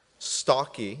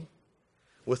 stocky,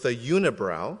 with a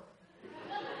unibrow,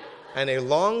 and a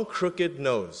long, crooked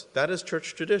nose. That is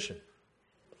church tradition.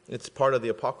 It's part of the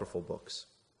apocryphal books.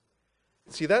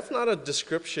 See, that's not a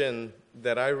description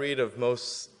that I read of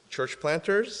most church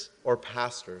planters or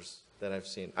pastors that I've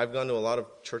seen. I've gone to a lot of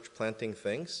church planting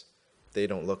things. They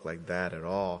don't look like that at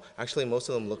all. Actually, most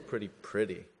of them look pretty.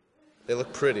 They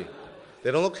look pretty.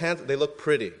 They don't look handsome. They look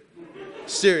pretty.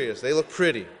 Serious. They look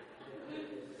pretty.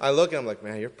 I look and I'm like,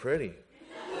 man, you're pretty.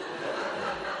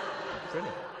 Pretty.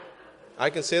 I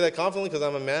can say that confidently because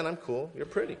I'm a man. I'm cool. You're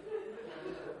pretty.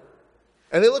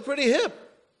 And they look pretty hip.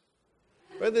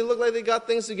 Right? They look like they got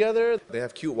things together. They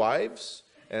have cute wives,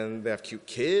 and they have cute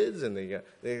kids, and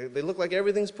they look like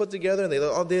everything's put together. And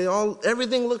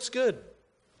everything looks good.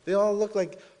 They all look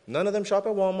like none of them shop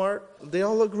at Walmart. They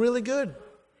all look really good.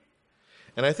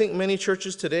 And I think many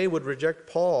churches today would reject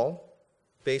Paul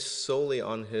based solely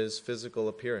on his physical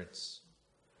appearance.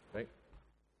 Right?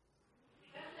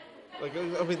 Like,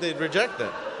 I mean, they'd reject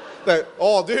that. Like,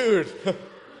 oh, dude,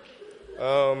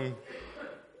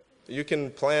 you can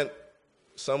plant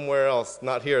somewhere else.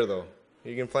 Not here, though.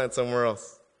 You can plant somewhere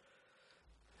else.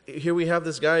 Here we have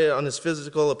this guy on his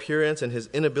physical appearance and his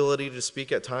inability to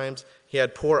speak at times. He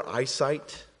had poor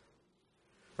eyesight,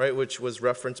 right, which was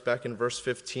referenced back in verse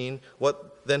 15.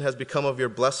 What then has become of your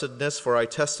blessedness? For I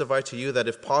testify to you that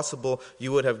if possible,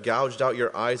 you would have gouged out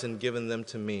your eyes and given them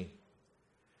to me.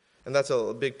 And that's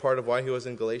a big part of why he was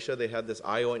in Galatia. They had this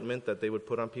eye ointment that they would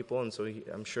put on people. And so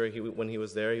I'm sure when he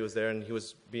was there and he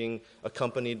was being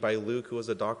accompanied by Luke, who was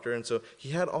a doctor. And so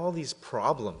he had all these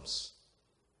problems.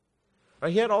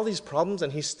 Right? He had all these problems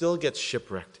and he still gets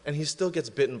shipwrecked. And he still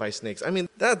gets bitten by snakes. I mean,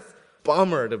 that's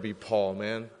bummer to be Paul,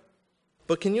 man.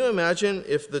 But can you imagine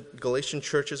if the Galatian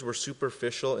churches were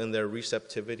superficial in their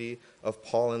receptivity of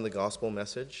Paul and the gospel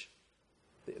message?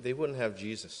 They wouldn't have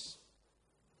Jesus.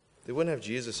 They wouldn't have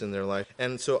Jesus in their life.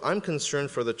 And so I'm concerned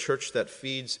for the church that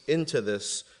feeds into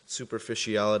this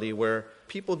superficiality where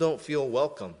people don't feel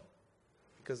welcome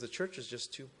because the church is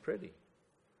just too pretty.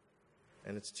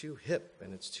 And it's too hip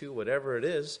and it's too whatever it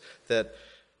is that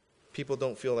people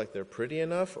don't feel like they're pretty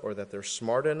enough or that they're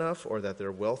smart enough or that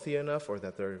they're wealthy enough or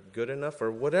that they're good enough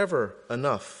or whatever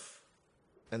enough.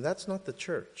 And that's not the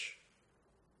church.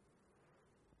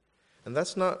 And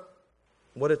that's not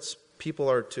what people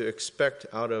are to expect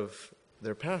out of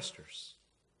their pastors.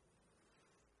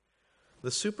 The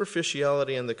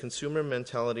superficiality and the consumer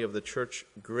mentality of the church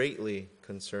greatly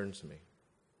concerns me.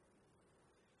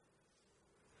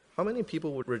 How many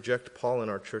people would reject Paul in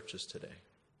our churches today?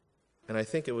 And I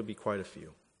think it would be quite a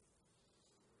few.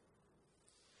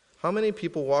 How many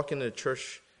people walk into a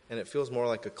church and it feels more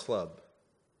like a club?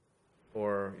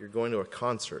 Or you're going to a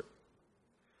concert?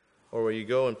 Or where you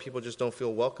go and people just don't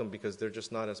feel welcome because they're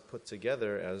just not as put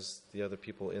together as the other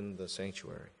people in the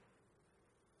sanctuary.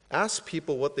 Ask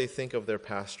people what they think of their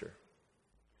pastor.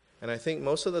 And I think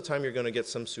most of the time you're going to get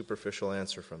some superficial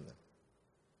answer from them.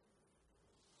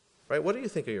 Right? What do you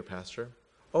think of your pastor?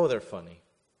 Oh, they're funny.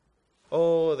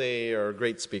 Oh, they are a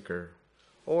great speaker.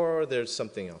 Or there's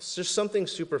something else. Just something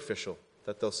superficial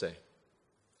that they'll say.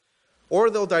 Or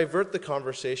they'll divert the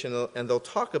conversation and they'll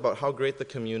talk about how great the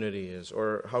community is,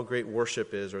 or how great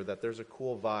worship is, or that there's a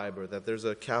cool vibe, or that there's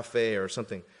a cafe or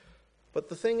something. But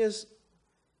the thing is,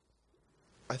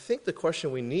 I think the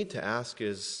question we need to ask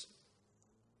is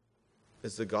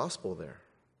the gospel there?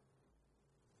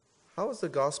 How is the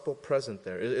gospel present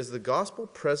there? Is the gospel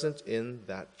present in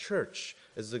that church?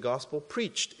 Is the gospel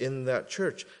preached in that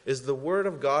church? Is the word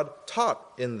of God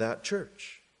taught in that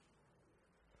church?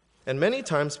 And many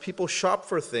times people shop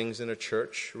for things in a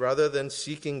church rather than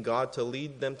seeking God to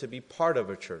lead them to be part of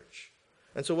a church.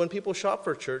 And so when people shop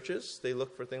for churches, they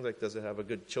look for things like, does it have a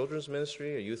good children's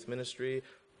ministry, a youth ministry,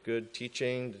 good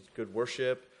teaching, good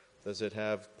worship? Does it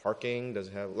have parking? Does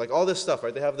it have, like, all this stuff,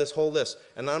 right? They have this whole list.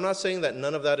 And I'm not saying that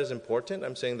none of that is important.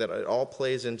 I'm saying that it all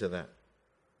plays into that.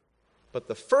 But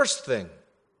the first thing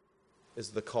is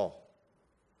the call.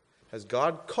 Has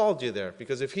God called you there?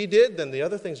 Because if he did, then the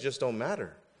other things just don't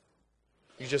matter.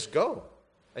 You just go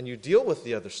and you deal with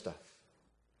the other stuff.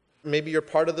 Maybe you're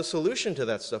part of the solution to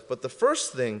that stuff. But the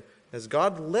first thing is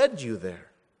God led you there.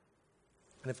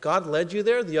 And if God led you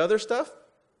there, the other stuff,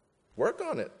 work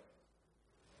on it.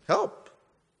 Help.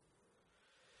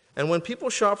 And when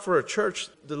people shop for a church,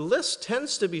 the list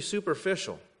tends to be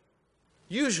superficial.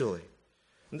 Usually.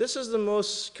 And this is the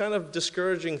most kind of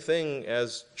discouraging thing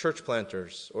as church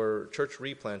planters or church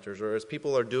replanters or as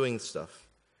people are doing stuff.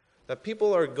 That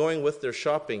people are going with their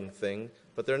shopping thing,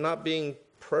 but they're not being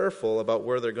prayerful about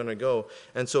where they're going to go.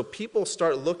 And so people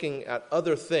start looking at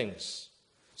other things.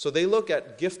 So they look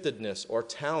at giftedness or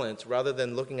talent rather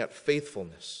than looking at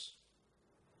faithfulness.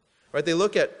 Right? They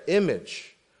look at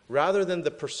image rather than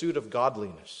the pursuit of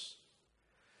godliness.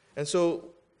 And so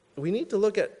we need to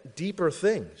look at deeper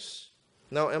things.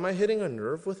 Now, am I hitting a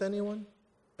nerve with anyone?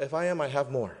 If I am, I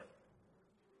have more.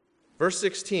 Verse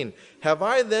 16, have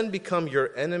I then become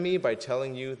your enemy by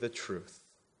telling you the truth?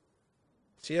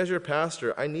 See, as your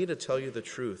pastor, I need to tell you the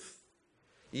truth,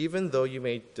 even though you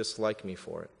may dislike me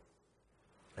for it.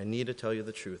 I need to tell you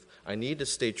the truth. I need to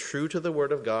stay true to the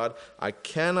Word of God. I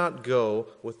cannot go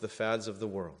with the fads of the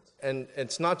world. And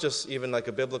it's not just even like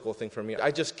a biblical thing for me.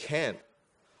 I just can't.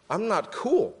 I'm not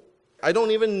cool. I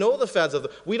don't even know the fads of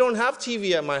the... We don't have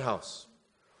TV at my house.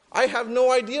 I have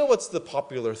no idea what's the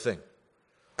popular thing.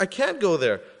 I can't go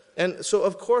there. And so,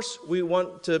 of course, we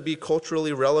want to be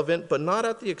culturally relevant, but not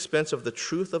at the expense of the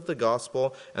truth of the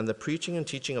gospel and the preaching and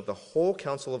teaching of the whole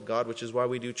counsel of God, which is why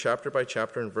we do chapter by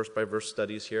chapter and verse by verse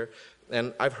studies here.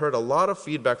 And I've heard a lot of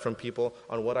feedback from people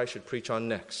on what I should preach on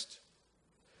next.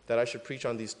 That I should preach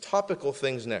on these topical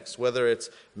things next, whether it's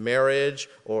marriage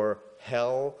or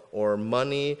hell or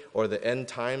money or the end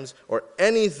times or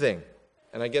anything.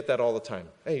 And I get that all the time.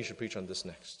 Hey, you should preach on this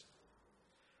next.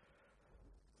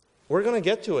 We're going to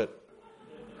get to it.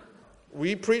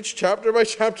 We preach chapter by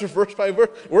chapter, verse by verse.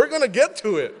 We're going to get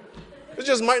to it. It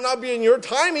just might not be in your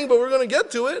timing, but we're going to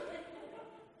get to it.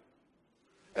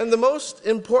 And the most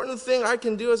important thing I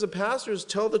can do as a pastor is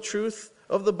tell the truth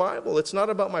of the Bible. It's not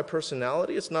about my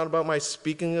personality. It's not about my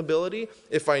speaking ability.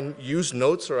 If I use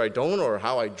notes or I don't, or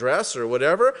how I dress or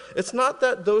whatever. It's not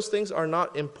that those things are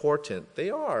not important. They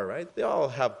are, right? They all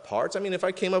have parts. I mean, if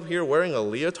I came up here wearing a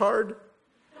leotard,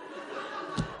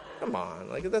 come on,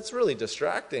 like that's really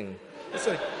distracting. It's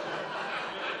like,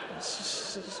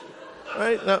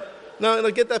 right? Now,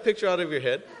 get that picture out of your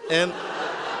head.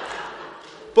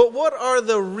 But what are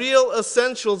the real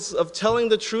essentials of telling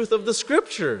the truth of the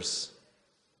Scriptures?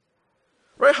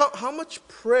 Right? How much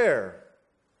prayer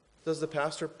does the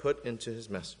pastor put into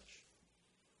his message?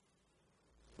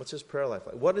 What's his prayer life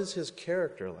like? What is his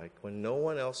character like when no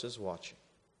one else is watching?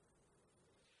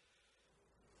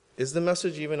 Is the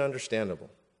message even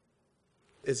understandable?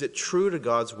 Is it true to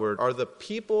God's word? Are the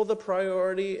people the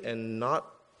priority and not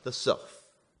the self?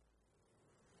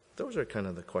 Those are kind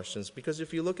of the questions. Because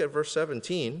if you look at verse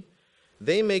 17,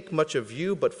 they make much of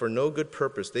you, but for no good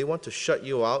purpose. They want to shut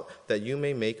you out that you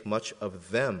may make much of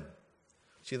them.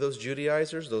 See those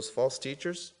Judaizers, those false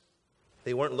teachers?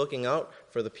 They weren't looking out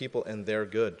for the people and their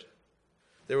good.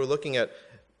 They were looking at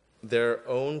their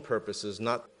own purposes,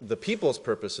 not the people's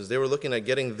purposes. They were looking at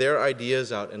getting their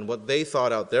ideas out and what they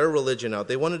thought out, their religion out.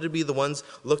 They wanted to be the ones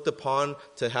looked upon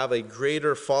to have a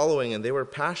greater following, and they were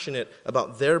passionate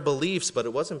about their beliefs, but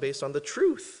it wasn't based on the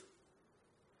truth.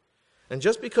 And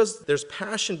just because there's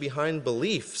passion behind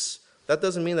beliefs, that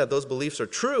doesn't mean that those beliefs are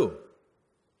true.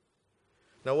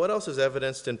 Now, what else is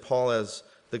evidenced in Paul as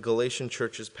the Galatian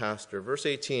church's pastor? Verse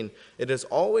 18, it is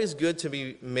always good to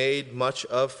be made much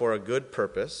of for a good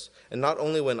purpose, and not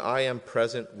only when I am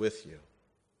present with you.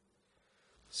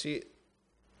 See,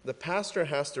 the pastor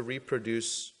has to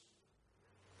reproduce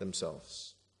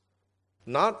themselves.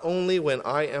 Not only when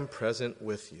I am present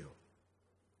with you.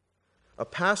 A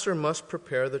pastor must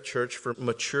prepare the church for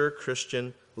mature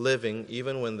Christian living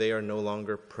even when they are no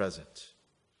longer present.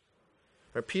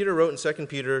 Peter wrote in 2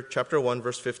 Peter chapter 1,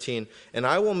 verse 15, and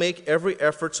I will make every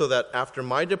effort so that after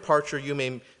my departure you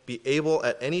may be able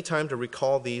at any time to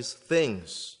recall these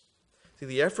things. See,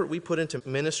 the effort we put into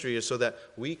ministry is so that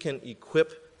we can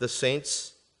equip the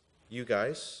saints, you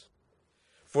guys,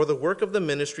 for the work of the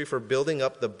ministry for building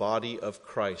up the body of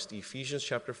Christ. Ephesians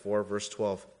chapter 4, verse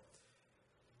 12.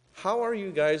 How are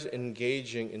you guys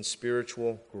engaging in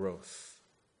spiritual growth?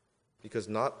 Because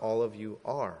not all of you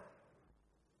are.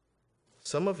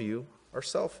 Some of you are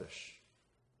selfish.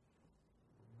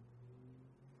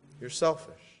 You're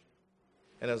selfish.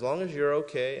 And as long as you're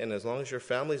okay, and as long as your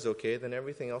family's okay, then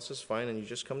everything else is fine, and you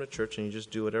just come to church and you just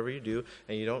do whatever you do,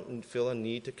 and you don't feel a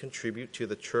need to contribute to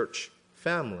the church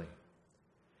family.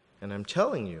 And I'm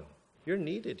telling you, you're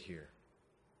needed here.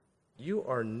 You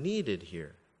are needed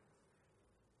here.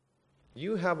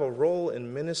 You have a role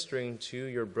in ministering to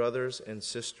your brothers and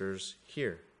sisters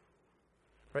here.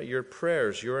 Right? Your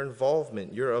prayers, your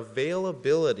involvement, your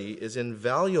availability is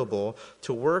invaluable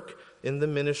to work in the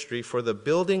ministry for the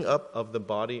building up of the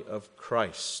body of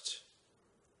Christ.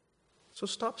 So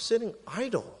stop sitting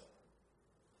idle.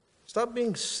 Stop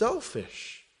being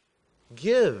selfish.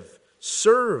 Give.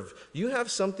 Serve. You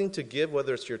have something to give,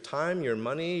 whether it's your time, your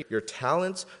money, your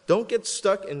talents. Don't get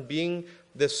stuck in being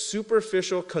this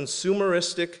superficial,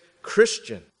 consumeristic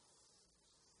Christian.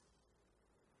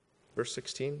 Verse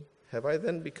 16, have I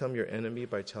then become your enemy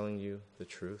by telling you the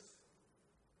truth?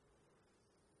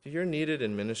 You're needed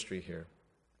in ministry here.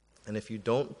 And if you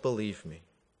don't believe me,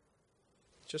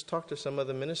 just talk to some of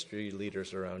the ministry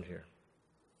leaders around here.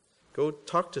 Go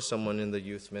talk to someone in the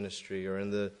youth ministry or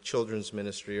in the children's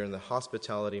ministry or in the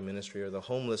hospitality ministry or the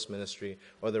homeless ministry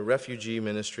or the refugee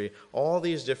ministry, all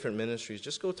these different ministries.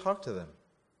 Just go talk to them.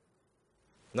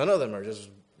 None of them are just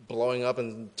blowing up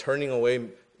and turning away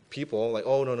people like,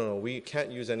 oh, no, we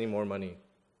can't use any more money.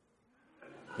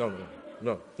 No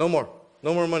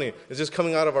more money. It's just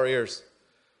coming out of our ears.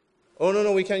 Oh, no,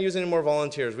 we can't use any more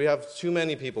volunteers. We have too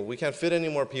many people. We can't fit any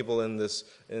more people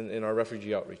in our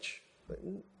refugee outreach.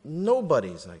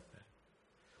 Nobody's like that.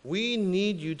 We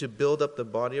need you to build up the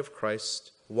body of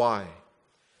Christ. Why?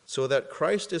 So that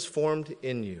Christ is formed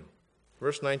in you.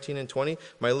 Verse 19 and 20,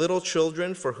 my little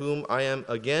children, for whom I am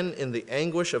again in the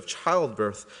anguish of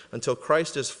childbirth until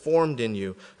Christ is formed in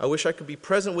you. I wish I could be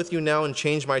present with you now and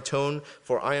change my tone,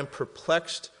 for I am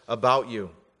perplexed about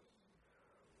you.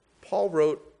 Paul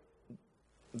wrote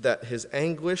that his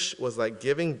anguish was like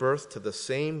giving birth to the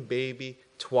same baby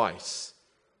twice.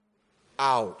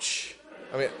 Ouch.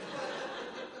 I mean,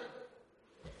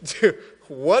 dude,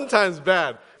 one time's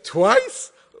bad.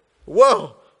 Twice?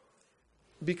 Whoa.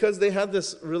 Because they had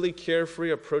this really carefree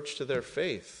approach to their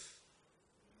faith.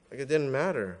 Like it didn't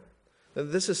matter.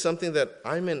 And this is something that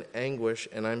I'm in anguish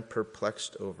and I'm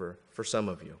perplexed over for some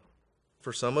of you.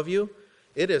 For some of you,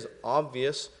 it is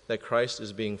obvious that Christ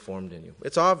is being formed in you.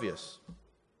 It's obvious.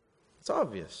 It's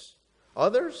obvious.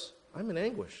 Others, I'm in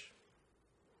anguish.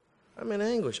 I'm in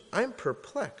anguish. I'm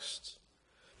perplexed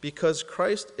because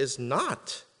Christ is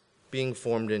not being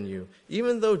formed in you,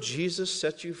 even though Jesus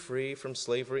set you free from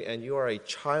slavery and you are a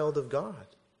child of God.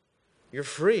 You're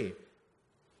free,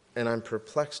 and I'm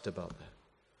perplexed about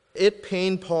that. It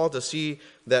pained Paul to see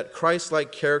that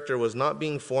Christ-like character was not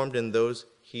being formed in those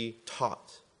he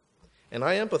taught. And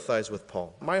I empathize with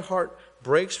Paul. My heart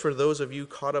breaks for those of you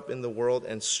caught up in the world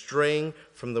and straying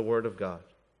from the Word of God.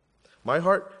 My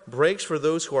heart breaks for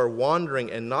those who are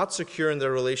wandering and not secure in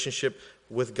their relationship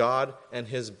with God and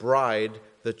His bride,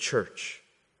 the church.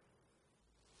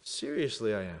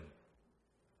 Seriously, I am.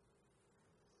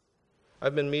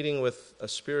 I've been meeting with a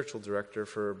spiritual director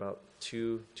for about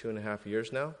 2.5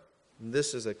 years now.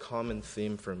 This is a common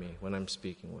theme for me when I'm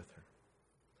speaking with her.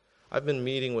 I've been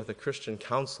meeting with a Christian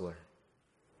counselor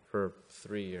for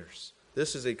 3 years.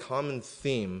 This is a common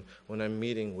theme when I'm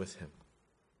meeting with him.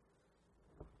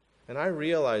 And I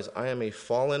realize I am a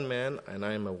fallen man and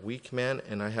I am a weak man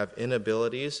and I have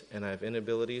inabilities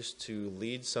to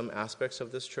lead some aspects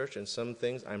of this church, and some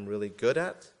things I'm really good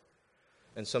at,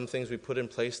 and some things we put in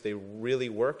place, they really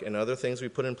work, and other things we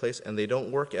put in place and they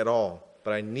don't work at all.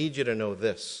 But I need you to know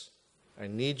this. I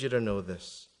need you to know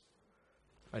this.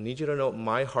 I need you to know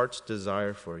my heart's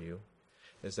desire for you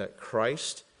is that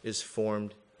Christ is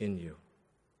formed in you.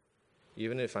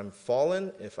 Even if I'm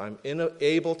fallen, if I'm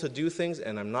unable to do things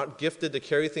and I'm not gifted to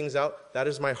carry things out, that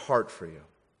is my heart for you.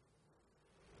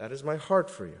 That is my heart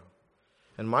for you.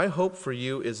 And my hope for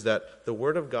you is that the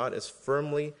Word of God is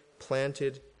firmly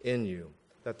planted in you,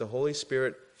 that the Holy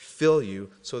Spirit fill you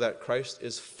so that Christ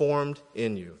is formed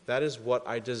in you. That is what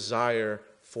I desire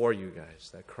for you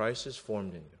guys, that Christ is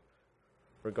formed in you.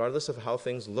 Regardless of how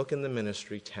things look in the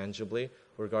ministry tangibly,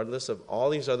 regardless of all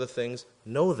these other things,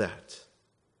 know that.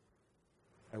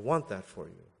 I want that for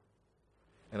you.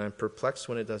 And I'm perplexed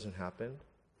when it doesn't happen,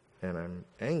 and I'm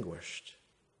anguished.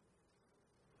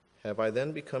 Have I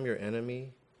then become your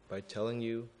enemy by telling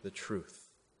you the truth?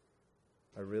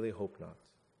 I really hope not.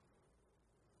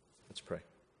 Let's pray.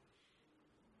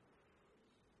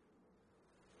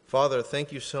 Father,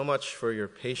 thank you so much for your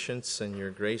patience and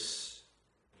your grace,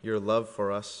 your love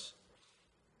for us.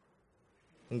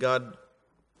 And God,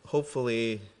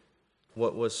 hopefully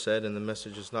what was said in the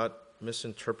message is not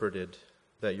misinterpreted,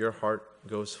 that your heart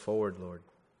goes forward, Lord.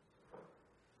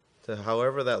 To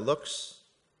however that looks,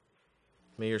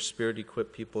 may your Spirit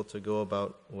equip people to go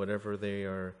about whatever they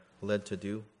are led to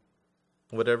do.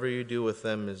 Whatever you do with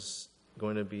them is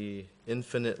going to be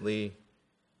infinitely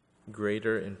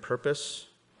greater in purpose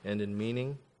and in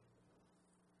meaning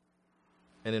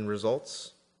and in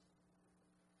results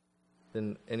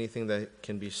than anything that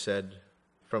can be said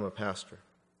from a pastor.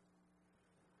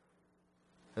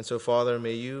 And so, Father,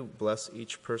 may you bless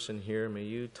each person here. May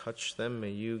you touch them.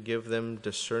 May you give them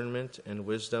discernment and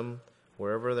wisdom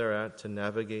wherever they're at to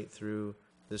navigate through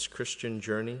this Christian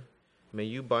journey. May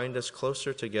you bind us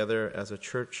closer together as a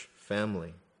church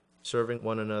family, serving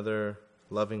one another,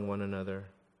 loving one another.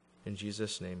 In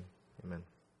Jesus' name, amen.